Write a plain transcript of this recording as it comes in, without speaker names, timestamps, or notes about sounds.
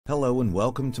Hello and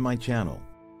welcome to my channel.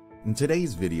 And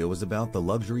today's video is about the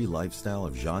luxury lifestyle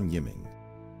of Zhang Yiming,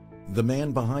 the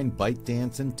man behind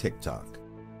ByteDance and TikTok.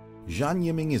 Zhang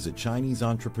Yiming is a Chinese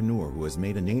entrepreneur who has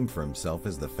made a name for himself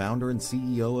as the founder and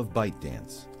CEO of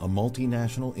ByteDance, a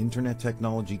multinational internet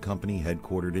technology company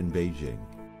headquartered in Beijing.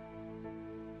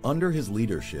 Under his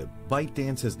leadership,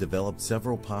 ByteDance has developed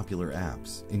several popular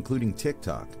apps, including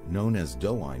TikTok, known as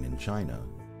Douyin in China,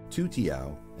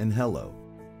 Toutiao, and Hello.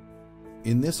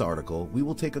 In this article, we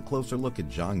will take a closer look at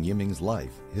Zhang Yiming's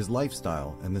life, his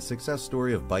lifestyle, and the success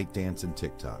story of ByteDance and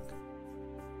TikTok.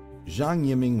 Zhang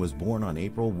Yiming was born on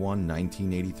April 1,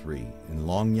 1983, in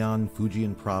Longyan,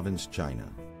 Fujian Province, China.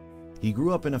 He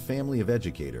grew up in a family of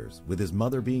educators, with his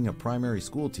mother being a primary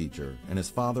school teacher and his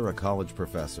father a college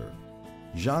professor.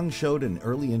 Zhang showed an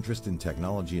early interest in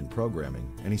technology and programming,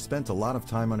 and he spent a lot of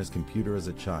time on his computer as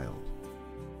a child.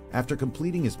 After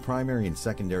completing his primary and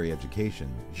secondary education,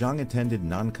 Zhang attended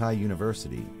Nankai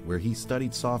University, where he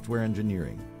studied software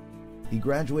engineering. He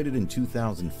graduated in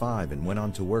 2005 and went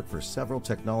on to work for several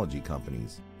technology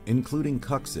companies, including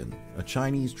Kuxin, a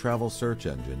Chinese travel search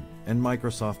engine, and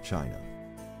Microsoft China.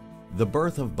 The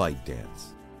birth of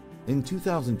ByteDance. In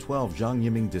 2012, Zhang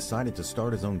Yiming decided to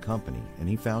start his own company, and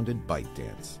he founded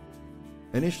ByteDance.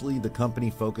 Initially, the company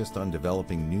focused on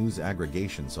developing news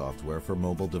aggregation software for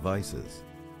mobile devices.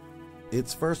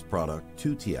 Its first product,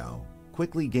 Toutiao,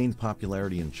 quickly gained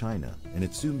popularity in China, and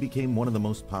it soon became one of the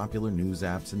most popular news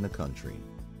apps in the country.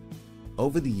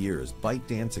 Over the years,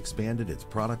 ByteDance expanded its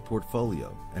product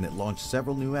portfolio, and it launched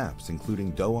several new apps,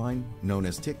 including Douyin, known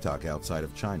as TikTok outside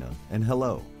of China, and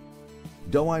Hello.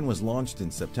 Douyin was launched in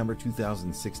September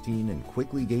 2016 and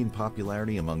quickly gained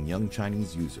popularity among young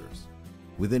Chinese users.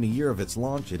 Within a year of its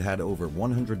launch, it had over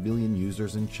 100 million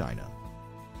users in China.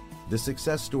 The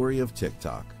success story of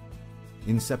TikTok.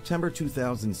 In September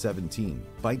 2017,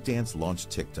 ByteDance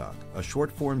launched TikTok, a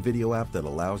short-form video app that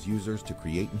allows users to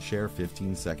create and share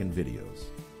 15-second videos.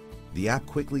 The app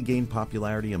quickly gained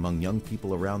popularity among young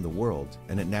people around the world,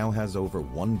 and it now has over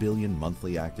 1 billion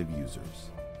monthly active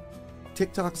users.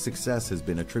 TikTok's success has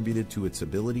been attributed to its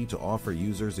ability to offer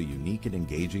users a unique and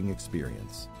engaging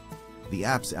experience. The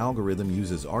app's algorithm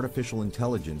uses artificial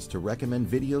intelligence to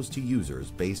recommend videos to users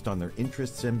based on their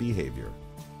interests and behavior.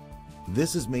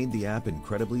 This has made the app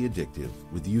incredibly addictive,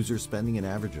 with users spending an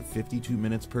average of 52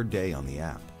 minutes per day on the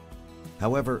app.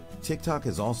 However, TikTok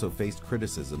has also faced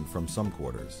criticism from some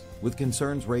quarters, with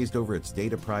concerns raised over its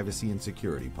data privacy and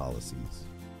security policies.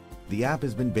 The app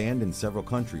has been banned in several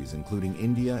countries, including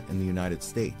India and the United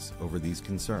States, over these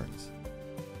concerns.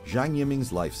 Zhang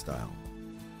Yiming's lifestyle.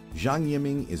 Zhang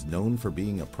Yiming is known for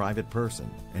being a private person,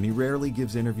 and he rarely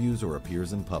gives interviews or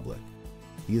appears in public.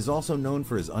 He is also known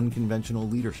for his unconventional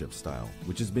leadership style,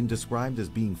 which has been described as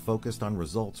being focused on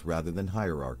results rather than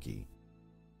hierarchy.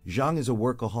 Zhang is a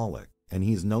workaholic, and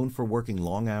he is known for working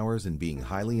long hours and being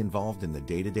highly involved in the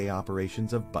day-to-day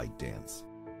operations of ByteDance.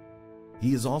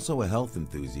 He is also a health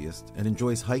enthusiast and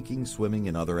enjoys hiking, swimming,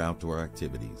 and other outdoor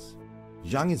activities.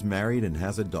 Zhang is married and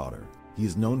has a daughter. He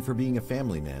is known for being a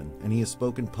family man, and he has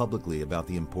spoken publicly about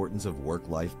the importance of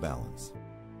work-life balance.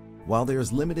 While there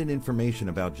is limited information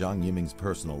about Zhang Yiming's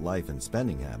personal life and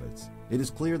spending habits, it is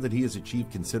clear that he has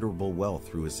achieved considerable wealth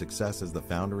through his success as the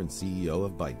founder and CEO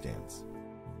of ByteDance.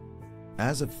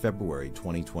 As of February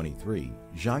 2023,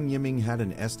 Zhang Yiming had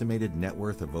an estimated net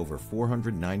worth of over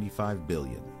 495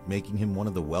 billion, making him one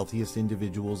of the wealthiest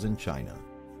individuals in China.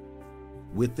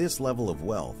 With this level of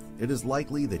wealth, it is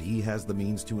likely that he has the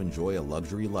means to enjoy a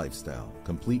luxury lifestyle,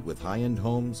 complete with high-end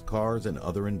homes, cars, and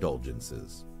other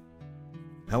indulgences.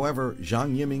 However,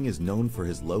 Zhang Yiming is known for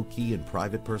his low-key and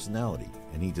private personality,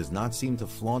 and he does not seem to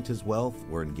flaunt his wealth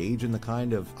or engage in the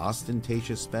kind of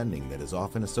ostentatious spending that is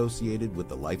often associated with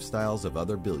the lifestyles of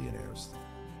other billionaires.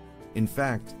 In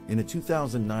fact, in a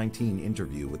 2019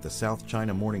 interview with the South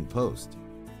China Morning Post,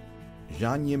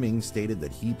 Zhang Yiming stated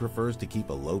that he prefers to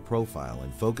keep a low profile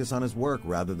and focus on his work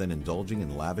rather than indulging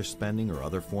in lavish spending or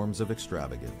other forms of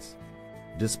extravagance.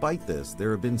 Despite this,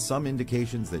 there have been some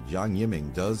indications that Zhang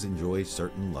Yiming does enjoy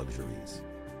certain luxuries.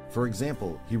 For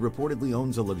example, he reportedly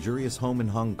owns a luxurious home in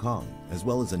Hong Kong, as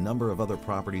well as a number of other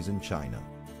properties in China.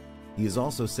 He is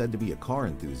also said to be a car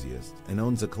enthusiast and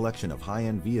owns a collection of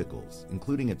high-end vehicles,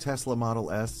 including a Tesla Model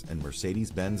S and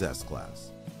Mercedes-Benz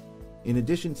S-Class. In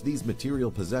addition to these material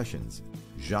possessions,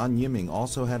 Zhang Yiming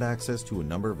also had access to a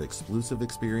number of exclusive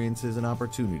experiences and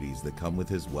opportunities that come with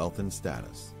his wealth and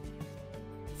status.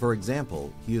 For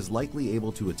example, he is likely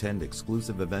able to attend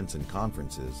exclusive events and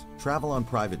conferences, travel on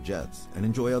private jets, and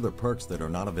enjoy other perks that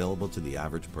are not available to the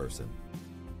average person.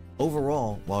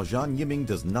 Overall, while Zhang Yiming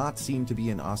does not seem to be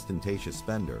an ostentatious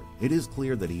spender, it is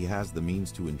clear that he has the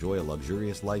means to enjoy a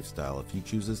luxurious lifestyle if he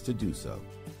chooses to do so.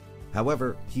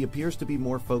 However, he appears to be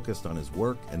more focused on his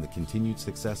work and the continued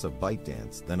success of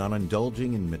ByteDance than on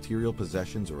indulging in material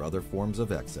possessions or other forms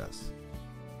of excess.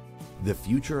 The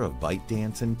future of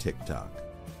ByteDance and TikTok.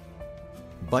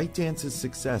 ByteDance's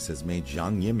success has made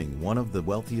Zhang Yiming one of the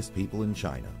wealthiest people in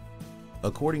China.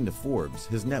 According to Forbes,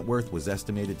 his net worth was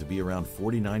estimated to be around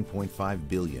 $49.5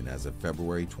 billion as of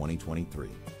February 2023.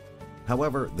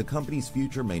 However, the company's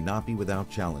future may not be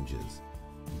without challenges.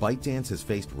 ByteDance has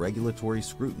faced regulatory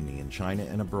scrutiny in China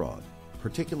and abroad,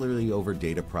 particularly over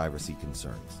data privacy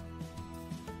concerns.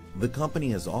 The company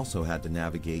has also had to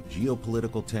navigate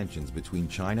geopolitical tensions between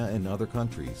China and other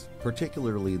countries,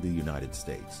 particularly the United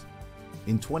States.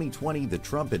 In 2020, the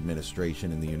Trump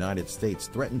administration in the United States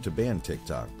threatened to ban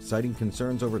TikTok, citing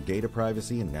concerns over data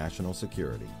privacy and national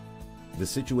security. The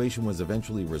situation was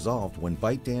eventually resolved when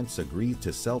ByteDance agreed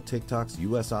to sell TikTok's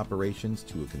U.S. operations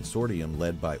to a consortium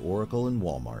led by Oracle and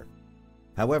Walmart.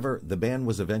 However, the ban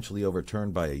was eventually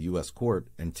overturned by a U.S. court,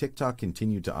 and TikTok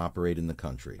continued to operate in the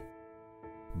country.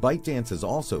 ByteDance has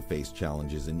also faced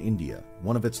challenges in India,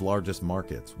 one of its largest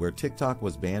markets, where TikTok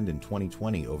was banned in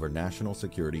 2020 over national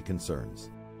security concerns.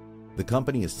 The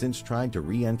company has since tried to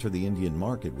re-enter the Indian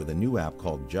market with a new app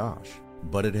called Josh,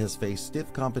 but it has faced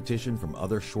stiff competition from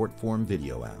other short-form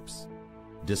video apps.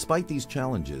 Despite these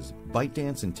challenges,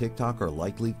 ByteDance and TikTok are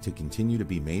likely to continue to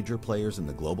be major players in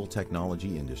the global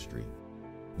technology industry.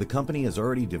 The company has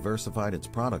already diversified its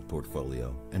product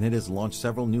portfolio, and it has launched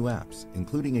several new apps,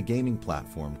 including a gaming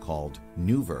platform called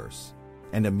Nuverse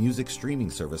and a music streaming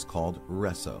service called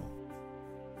Resso.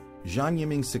 Zhang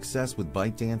Yiming's success with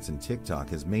ByteDance and TikTok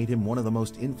has made him one of the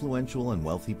most influential and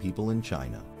wealthy people in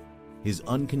China. His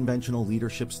unconventional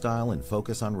leadership style and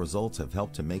focus on results have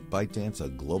helped to make ByteDance a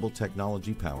global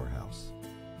technology powerhouse.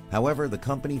 However, the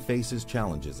company faces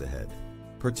challenges ahead,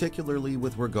 particularly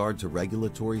with regard to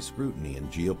regulatory scrutiny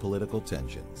and geopolitical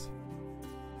tensions.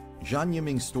 Zhang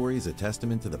Yiming's story is a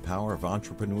testament to the power of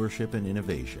entrepreneurship and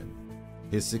innovation.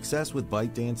 His success with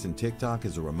ByteDance and TikTok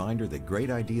is a reminder that great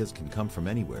ideas can come from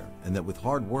anywhere, and that with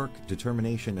hard work,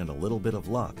 determination, and a little bit of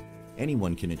luck,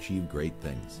 anyone can achieve great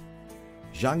things.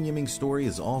 Zhang Yiming's story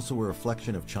is also a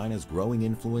reflection of China's growing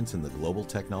influence in the global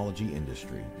technology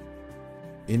industry.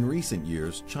 In recent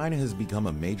years, China has become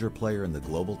a major player in the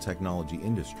global technology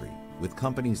industry, with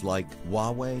companies like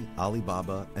Huawei,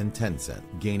 Alibaba, and Tencent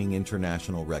gaining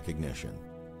international recognition.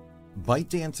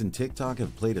 ByteDance and TikTok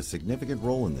have played a significant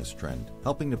role in this trend,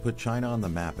 helping to put China on the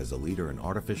map as a leader in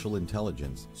artificial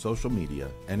intelligence, social media,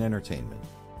 and entertainment.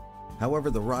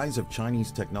 However, the rise of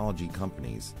Chinese technology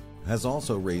companies has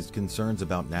also raised concerns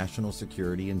about national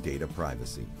security and data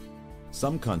privacy.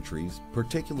 Some countries,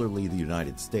 particularly the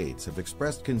United States, have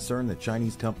expressed concern that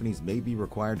Chinese companies may be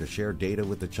required to share data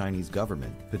with the Chinese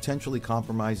government, potentially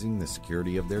compromising the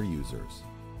security of their users.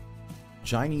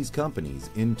 Chinese companies,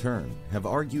 in turn, have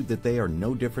argued that they are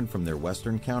no different from their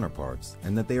Western counterparts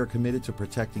and that they are committed to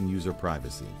protecting user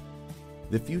privacy.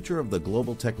 The future of the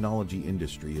global technology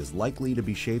industry is likely to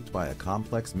be shaped by a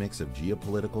complex mix of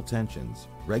geopolitical tensions,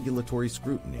 regulatory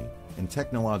scrutiny, and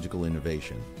technological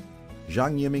innovation.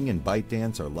 Zhang Yiming and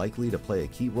ByteDance are likely to play a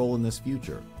key role in this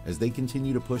future as they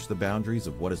continue to push the boundaries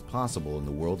of what is possible in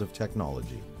the world of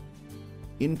technology.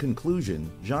 In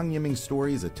conclusion, Zhang Yiming's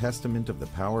story is a testament of the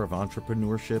power of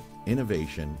entrepreneurship,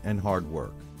 innovation, and hard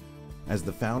work. As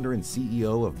the founder and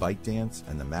CEO of ByteDance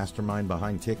and the mastermind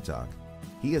behind TikTok,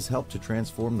 he has helped to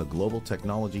transform the global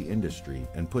technology industry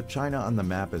and put China on the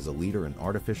map as a leader in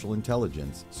artificial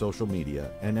intelligence, social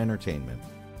media, and entertainment.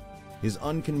 His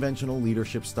unconventional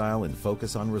leadership style and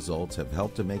focus on results have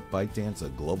helped to make ByteDance a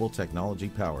global technology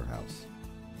powerhouse.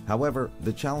 However,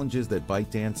 the challenges that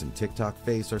ByteDance and TikTok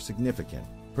face are significant,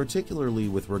 particularly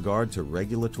with regard to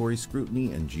regulatory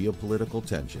scrutiny and geopolitical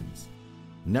tensions.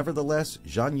 Nevertheless,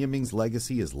 Zhang Yiming's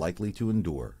legacy is likely to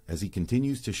endure as he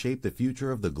continues to shape the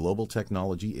future of the global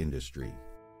technology industry.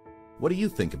 What do you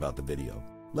think about the video?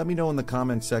 Let me know in the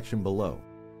comments section below.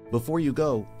 Before you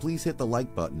go, please hit the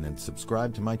like button and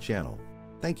subscribe to my channel.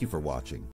 Thank you for watching.